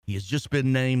He has just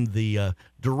been named the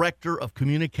Director of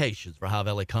Communications for High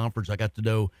Valley Conference. I got to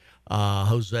know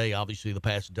Jose, obviously, the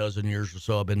past dozen years or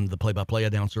so. I've been the play-by-play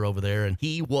announcer over there, and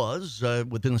he was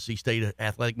with Tennessee State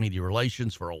Athletic Media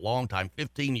Relations for a long time,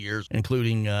 15 years,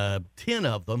 including 10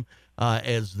 of them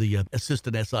as the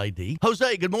assistant SID.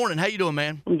 Jose, good morning. How you doing,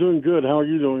 man? I'm doing good. How are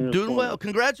you doing this Doing morning? well.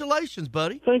 Congratulations,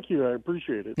 buddy. Thank you. I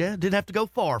appreciate it. Yeah, didn't have to go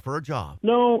far for a job.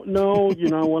 No,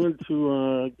 I wanted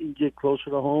to get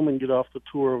closer to home and get off the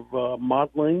tour of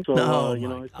modeling. So,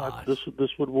 I thought this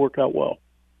would work out well.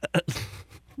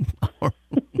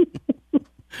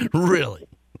 Really?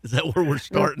 Is that where we're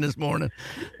starting this morning?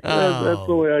 That's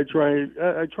the way I try.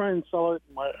 I try and sell it.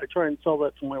 I try and sell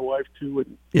that to my wife too.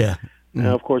 And yeah.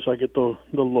 Of course, I get the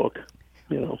look.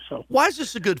 So why is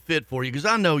this a good fit for you? Because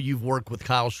I know you've worked with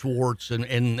Kyle Schwartz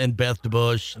and Beth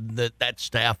DeBush, that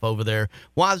staff over there.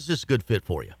 Why is this a good fit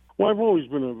for you? Well, I've always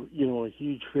been a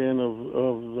huge fan of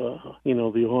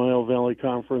the Ohio Valley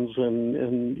Conference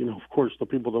and of course the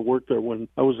people that work there. When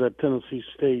I was at Tennessee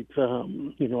State,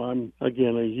 I'm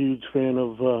again a huge fan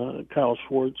of Kyle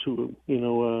Schwartz, who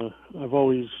I've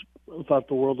always thought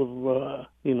the world of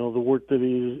the work that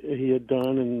he had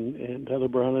done and Heather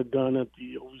Brown had done at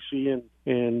the OVC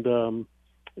and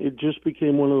it just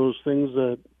became one of those things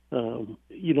that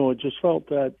it just felt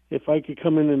that if I could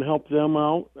come in and help them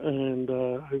out, and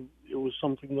it was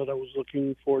something that I was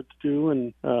looking forward to do,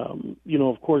 and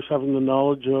of course having the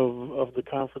knowledge of the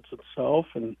conference itself,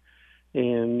 and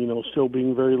still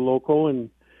being very local, and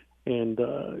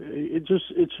it's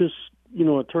just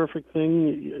a terrific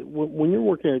thing. When you're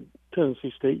working at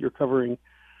Tennessee State, you're covering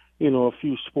a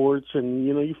few sports, and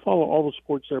you follow all the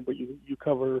sports there, but you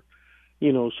cover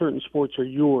certain sports are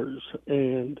yours.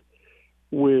 And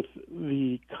with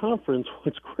the conference,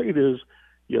 what's great is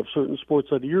you have certain sports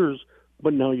that are yours,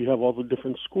 but now you have all the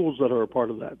different schools that are a part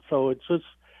of that. So it's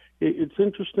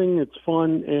interesting, it's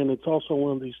fun, and it's also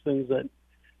one of these things that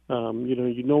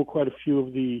quite a few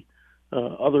of the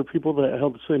other people that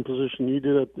held the same position you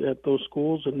did at those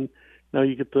schools, and now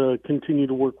you get to continue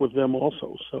to work with them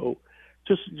also. So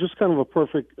just kind of a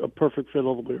perfect fit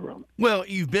all the way around. Well,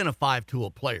 you've been a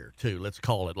five-tool player too. Let's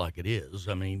call it like it is.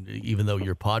 I mean, even though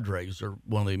your Padres are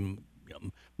one of the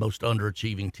most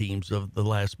underachieving teams of the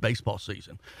last baseball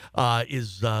season,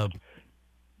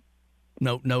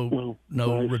 no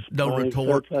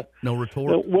retort.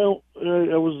 Well,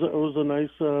 it was a nice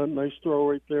throw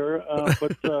right there.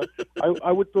 But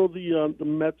I would throw the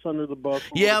Mets under the bus.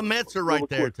 Yeah, Mets are right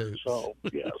there too. So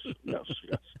yes.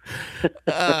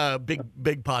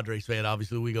 Big Padres fan.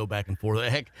 Obviously, we go back and forth.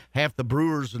 Heck, half the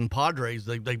Brewers and Padres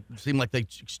they seem like they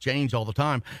exchange all the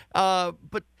time.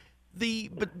 But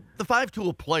the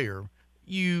five-tool player,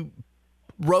 you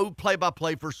wrote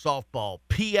play-by-play for softball,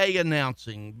 PA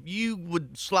announcing. You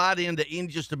would slide into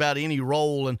just about any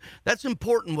role, and that's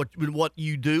important. What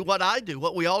you do, what I do,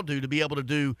 what we all do, to be able to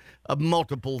do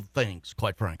multiple things.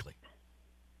 Quite frankly,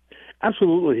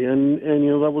 absolutely, and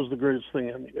that was the greatest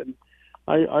thing. I mean,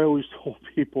 I always told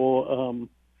people,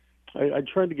 I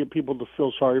tried to get people to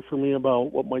feel sorry for me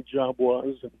about what my job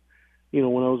was, and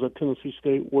when I was at Tennessee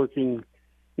State working,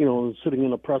 sitting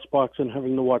in a press box and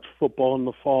having to watch football in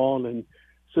the fall, and then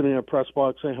sitting in a press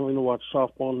box and having to watch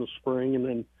softball in the spring, and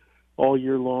then all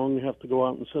year long you have to go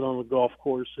out and sit on a golf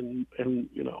course and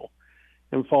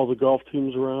follow the golf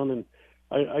teams around. And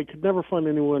I could never find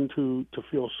anyone to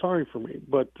feel sorry for me,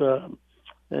 but and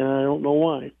I don't know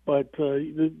why. But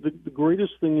the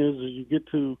greatest thing is you get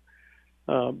to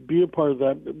be a part of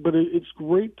that. But it's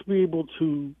great to be able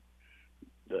to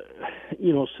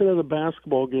sit at a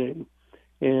basketball game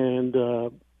and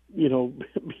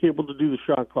be able to do the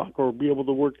shot clock, or be able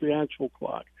to work the actual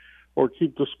clock, or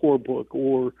keep the scorebook,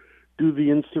 or do the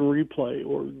instant replay,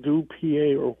 or do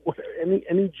PA, or whatever,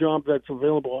 any job that's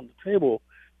available on the table,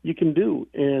 you can do.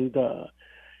 And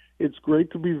it's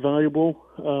great to be valuable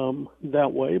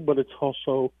that way, but it's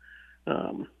also,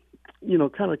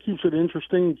 kind of keeps it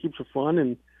interesting and keeps it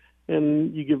fun,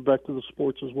 and you give back to the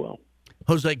sports as well.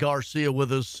 Jose Garcia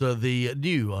with us, the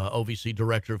new OVC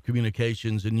Director of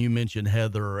Communications, and you mentioned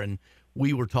Heather, and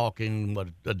we were talking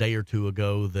a day or two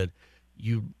ago that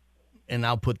you, and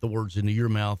I'll put the words into your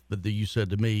mouth, but that you said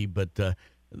to me, but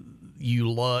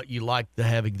you liked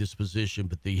having this position,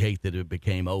 but you hate that it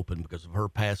became open because of her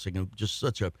passing, and just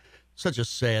such a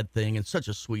sad thing, and such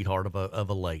a sweetheart of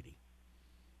a lady.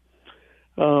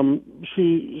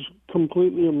 She's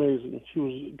completely amazing. She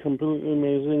was completely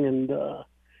amazing, and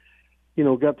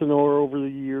got to know her over the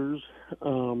years,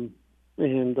 and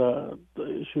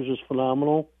she was just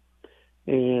phenomenal.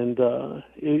 And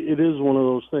it is one of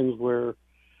those things where,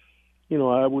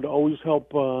 I would always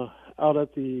help out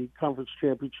at the conference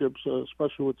championships,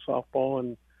 especially with softball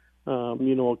and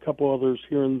a couple others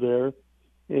here and there,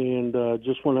 and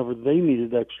just whenever they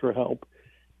needed extra help,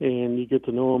 and you get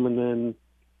to know them, and then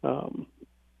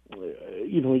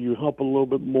you help a little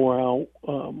bit more out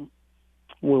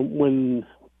when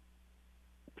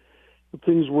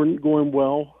things weren't going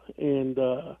well, and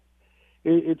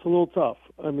it's a little tough.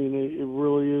 I mean, it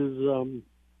really is.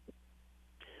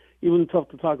 Even tough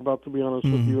to talk about, to be honest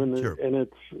with you, and sure. and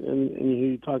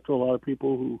you talk to a lot of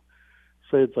people who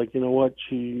say it's like, you know what,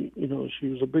 she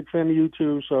was a big fan of you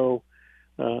too, so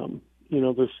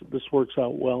this works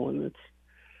out well, and it's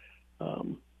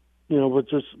but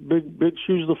just big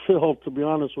shoes to fill, to be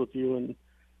honest with you,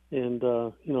 and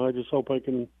I just hope I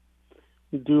can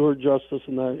do her justice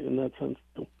in that sense.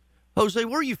 Jose,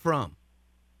 where are you from?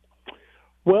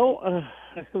 Well,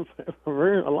 a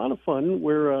lot of fun.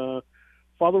 Where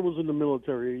father was in the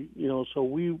military, so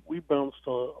we bounced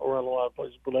around a lot of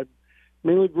places. But I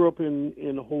mainly grew up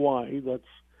in Hawaii. That's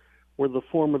where the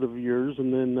formative years,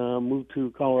 and then moved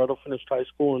to Colorado, finished high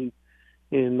school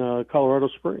in Colorado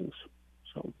Springs.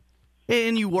 So.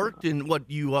 And you worked in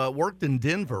worked in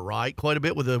Denver, right? Quite a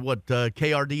bit with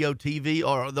KRDO TV,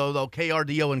 or though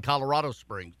KRDO in Colorado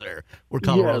Springs there, where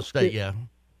Colorado State, yeah.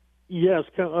 Yes,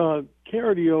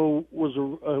 KRDO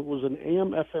was an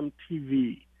AM FM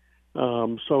TV,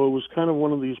 so it was kind of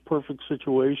one of these perfect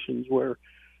situations where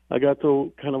I got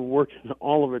to kind of work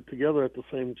all of it together at the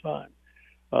same time.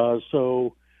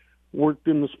 So worked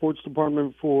in the sports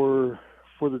department for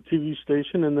the TV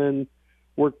station, and then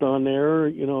worked on air,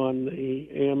 on the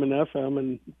AM and FM,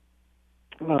 and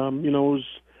it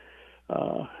was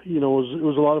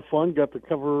a lot of fun. Got to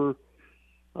cover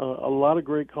a lot of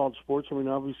great college sports. I mean,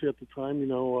 obviously at the time,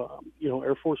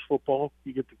 Air Force football.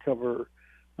 You get to cover,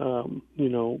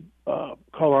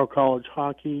 Colorado College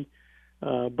hockey,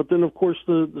 but then of course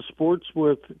the sports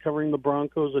with covering the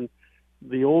Broncos and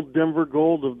the old Denver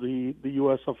Gold of the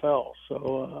USFL.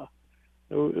 So.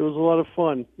 It was a lot of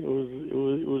fun. It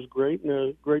was great,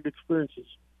 and great experiences.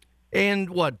 And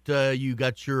you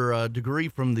got your degree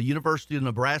from the University of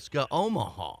Nebraska,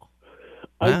 Omaha?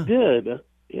 I did.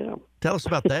 Yeah. Tell us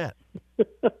about that.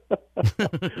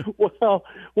 Well,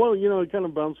 it kind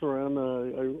of bounced around.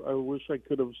 I wish I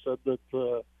could have said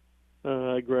that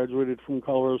I graduated from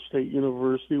Colorado State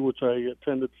University, which I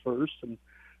attended first,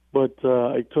 but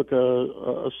I took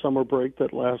a summer break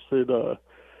that lasted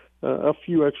a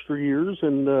few extra years,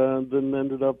 and then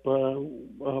ended up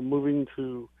moving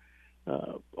to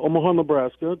Omaha,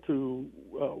 Nebraska, to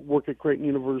work at Creighton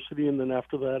University, and then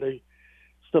after that I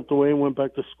stepped away and went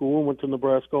back to school and went to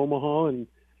Nebraska Omaha,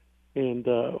 and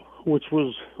which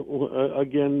was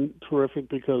again terrific,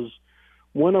 because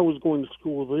when I was going to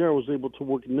school there, I was able to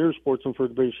work in their sports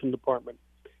information department,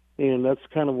 and that's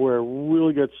kind of where I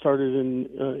really got started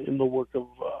in the work of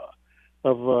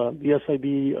the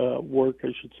SID work,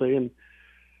 I should say, and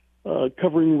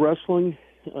covering wrestling,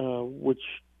 which,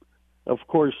 of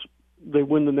course, they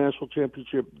win the national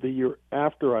championship the year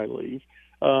after I leave,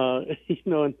 and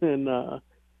then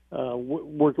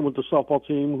working with the softball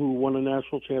team, who won a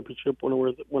national championship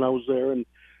when I was there, and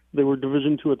they were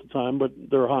Division II at the time, but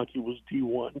their hockey was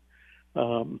D1.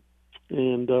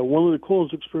 And one of the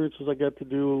coolest experiences I got to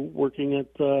do working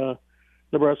at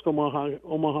Nebraska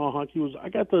Omaha hockey was I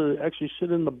got to actually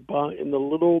sit in the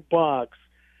little box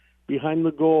behind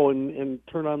the goal and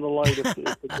turn on the light if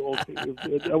the goal came.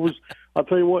 I'll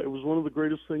tell you what, it was one of the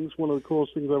greatest things, one of the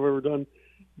coolest things I've ever done.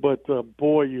 But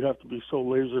boy, you have to be so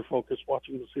laser focused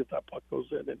watching to see if that puck goes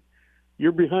in, and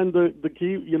you're behind the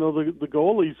key, the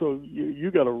goalie, so you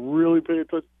got to really pay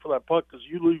attention for that puck, because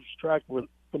you lose track of it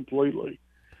completely.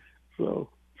 So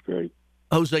it's great.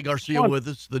 Jose Garcia with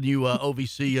us, the new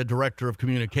OVC Director of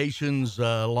Communications,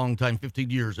 long time, 15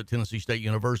 years at Tennessee State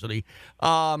University.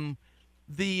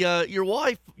 Your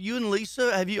wife, you and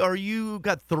Lisa, are you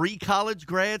got 3 college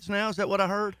grads now? Is that what I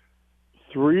heard?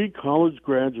 3 college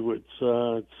graduates.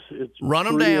 It's run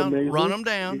them down. Amazing. Run them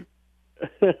down.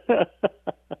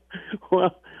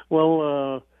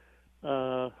 well,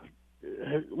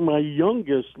 my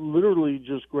youngest literally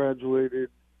just graduated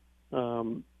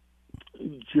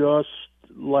just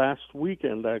last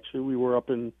weekend. Actually, we were up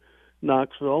in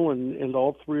Knoxville, and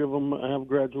all 3 of them have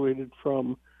graduated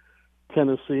from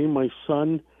Tennessee. My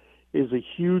son is a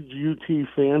huge UT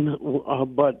fan,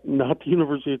 but not the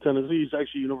University of Tennessee. He's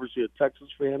actually a University of Texas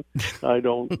fan. I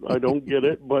don't get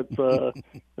it, but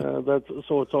that's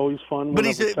so it's always fun. But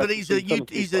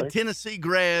he's a Tennessee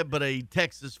grad, but a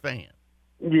Texas fan.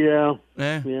 Yeah.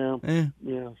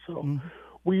 So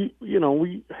we're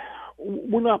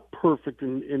not perfect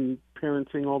in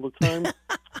parenting all the time.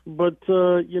 But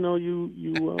you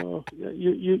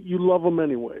love them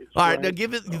anyways. All right, now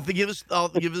give us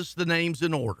the names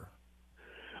in order.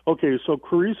 Okay, so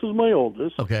Clarice is my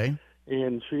oldest. Okay.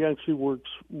 And she actually works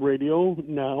radio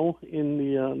now in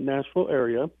the Nashville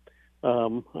area.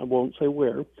 I won't say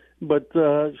where, but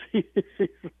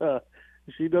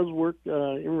she does work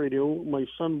in radio. My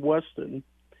son Weston,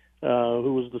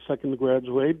 who was the second to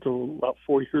graduate about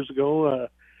 4 years ago,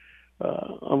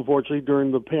 unfortunately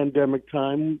during the pandemic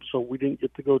time, so we didn't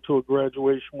get to go to a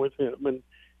graduation with him. And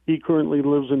he currently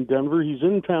lives in Denver. He's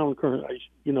in town currently,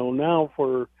 now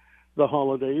for the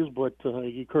holidays, but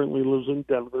he currently lives in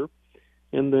Denver.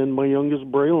 And then my youngest,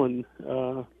 Braylon,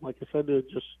 like I said,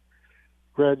 just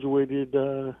graduated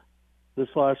this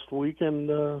last week and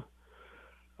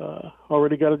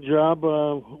already got a job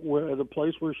at a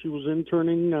place where she was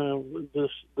interning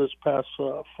this past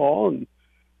fall. And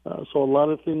so a lot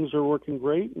of things are working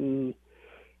great, and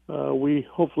we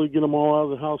hopefully get them all out of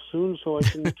the house soon so I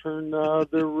can turn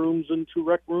their rooms into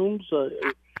rec rooms.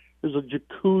 There's a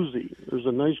jacuzzi. There's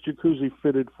a nice jacuzzi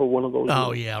fitted for one of those Oh,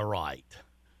 rooms. yeah, right.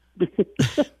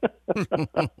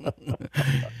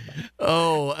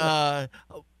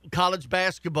 College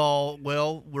basketball,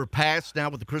 well, we're past now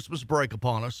with the Christmas break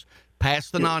upon us,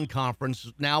 past the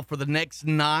non-conference. Now for the next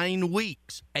 9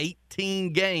 weeks,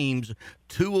 18 games,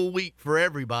 2 a week for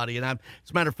everybody. And as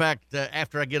a matter of fact,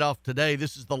 after I get off today,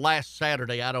 this is the last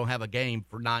Saturday I don't have a game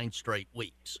for 9 straight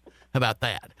weeks. How about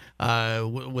that?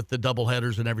 With the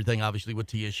doubleheaders and everything, obviously with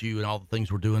TSU and all the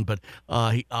things we're doing, but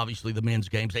obviously the men's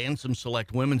games and some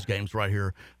select women's games right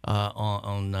here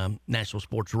on National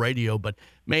Sports Radio. But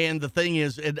man, the thing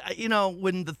is,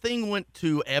 when the thing went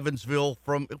to Evansville,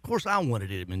 of course I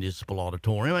wanted it at Municipal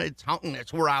Auditorium.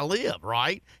 That's where I live,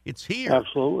 right? It's here.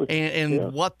 Absolutely.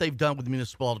 And what they've done with the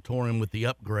Municipal Auditorium with the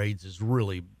upgrades is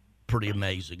really pretty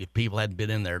amazing. If people hadn't been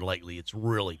in there lately, it's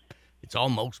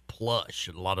almost plush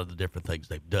in a lot of the different things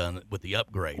they've done with the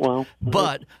upgrades. Well,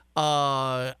 but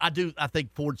I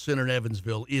think Ford Center in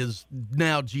Evansville is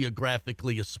now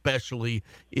geographically, especially,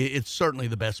 it's certainly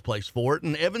the best place for it.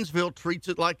 And Evansville treats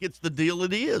it like it's the deal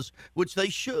it is, which they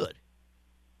should.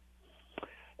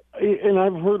 And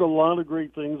I've heard a lot of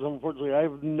great things. Unfortunately,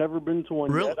 I've never been to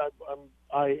one Really? yet.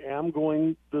 I am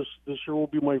going. This year will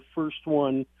be my first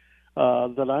one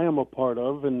that I am a part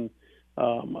of. And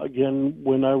again,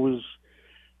 when I was,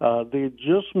 they had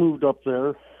just moved up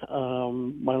there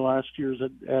my last years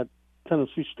at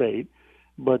Tennessee State,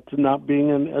 but not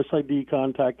being an SID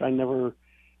contact, I never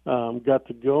got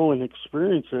to go and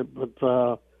experience it.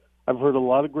 But I've heard a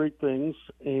lot of great things,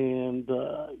 and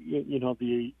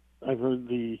I've heard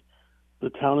the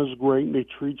town is great, and they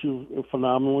treat you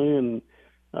phenomenally, and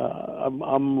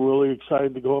I'm really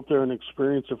excited to go up there and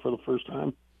experience it for the first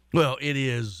time. Well, it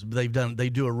is. They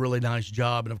do a really nice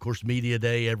job, and of course, Media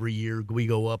Day every year we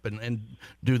go up and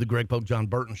do the Greg Polk, John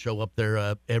Burton show up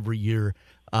there every year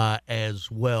as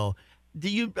well.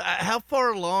 How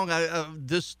far along?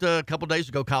 Just a couple days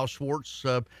ago, Kyle Schwartz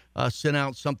sent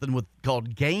out something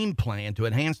called Game Plan to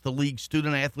enhance the league's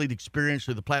student-athlete experience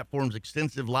through the platform's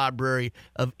extensive library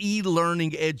of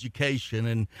e-learning education.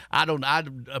 And I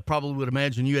probably would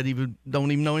imagine you don't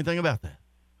even know anything about that.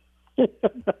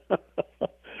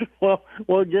 Well,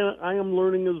 again, I am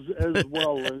learning as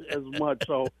well as much.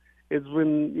 So it's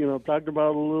been talked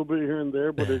about a little bit here and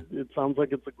there, but it sounds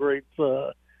like it's a great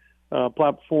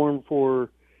platform for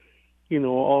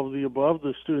all of the above,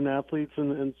 the student athletes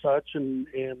and such, and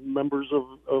members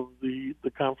of the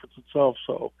conference itself.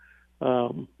 So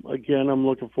again, I'm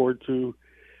looking forward to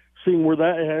seeing where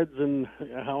that heads and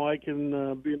how I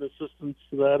can be an assistance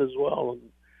to that as well.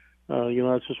 And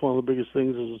that's just one of the biggest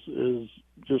things is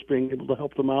just being able to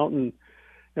help them out, and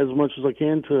as much as I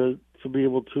can to be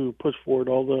able to push forward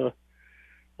all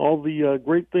the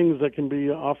great things that can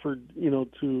be offered,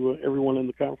 to everyone in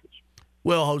the conference.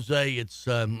 Well, Jose,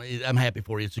 I'm happy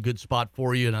for you. It's a good spot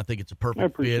for you, and I think it's a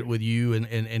perfect fit with you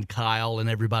and Kyle and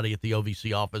everybody at the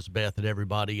OVC office, Beth and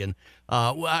everybody. And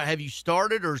have you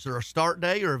started, or is there a start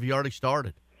day, or have you already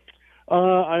started?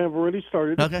 I have already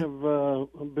started. Okay.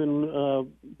 I've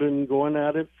been going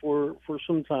at it for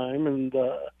some time, and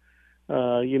there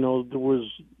was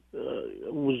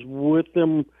with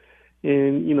them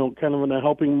in kind of in a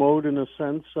helping mode in a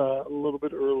sense a little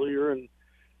bit earlier, and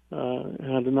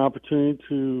had an opportunity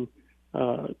to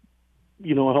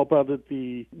help out at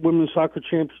the women's soccer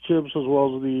championships as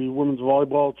well as the women's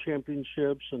volleyball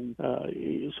championships, and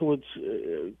so it's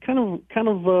kind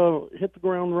of hit the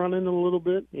ground running a little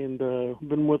bit, and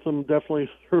been with them definitely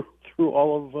through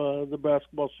all of the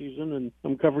basketball season, and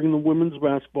I'm covering the women's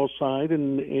basketball side,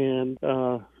 and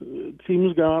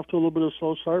teams got off to a little bit of a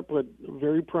slow start, but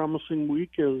very promising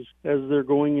week as they're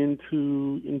going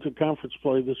into conference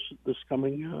play this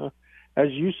coming. As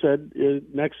you said,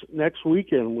 next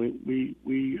weekend we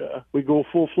go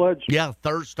full fledged. Yeah,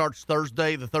 starts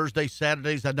Thursday. The Thursday,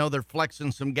 Saturdays. I know they're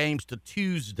flexing some games to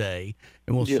Tuesday,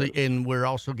 and we'll see. And we're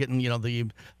also getting a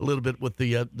little bit with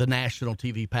the national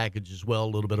TV package as well.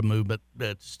 A little bit of movement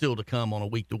that's still to come on a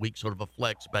week to week sort of a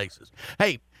flex basis.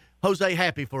 Hey, Jose,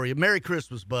 happy for you. Merry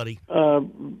Christmas, buddy.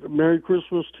 Merry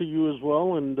Christmas to you as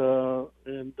well. And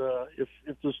if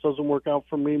this doesn't work out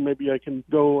for me, maybe I can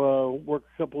go work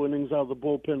a couple innings out of the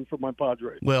bullpen for my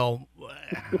Padres. Well, all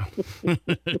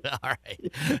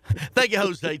right. Thank you,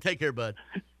 Jose. Take care, bud.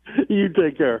 You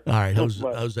take care. All right,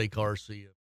 Jose Garcia.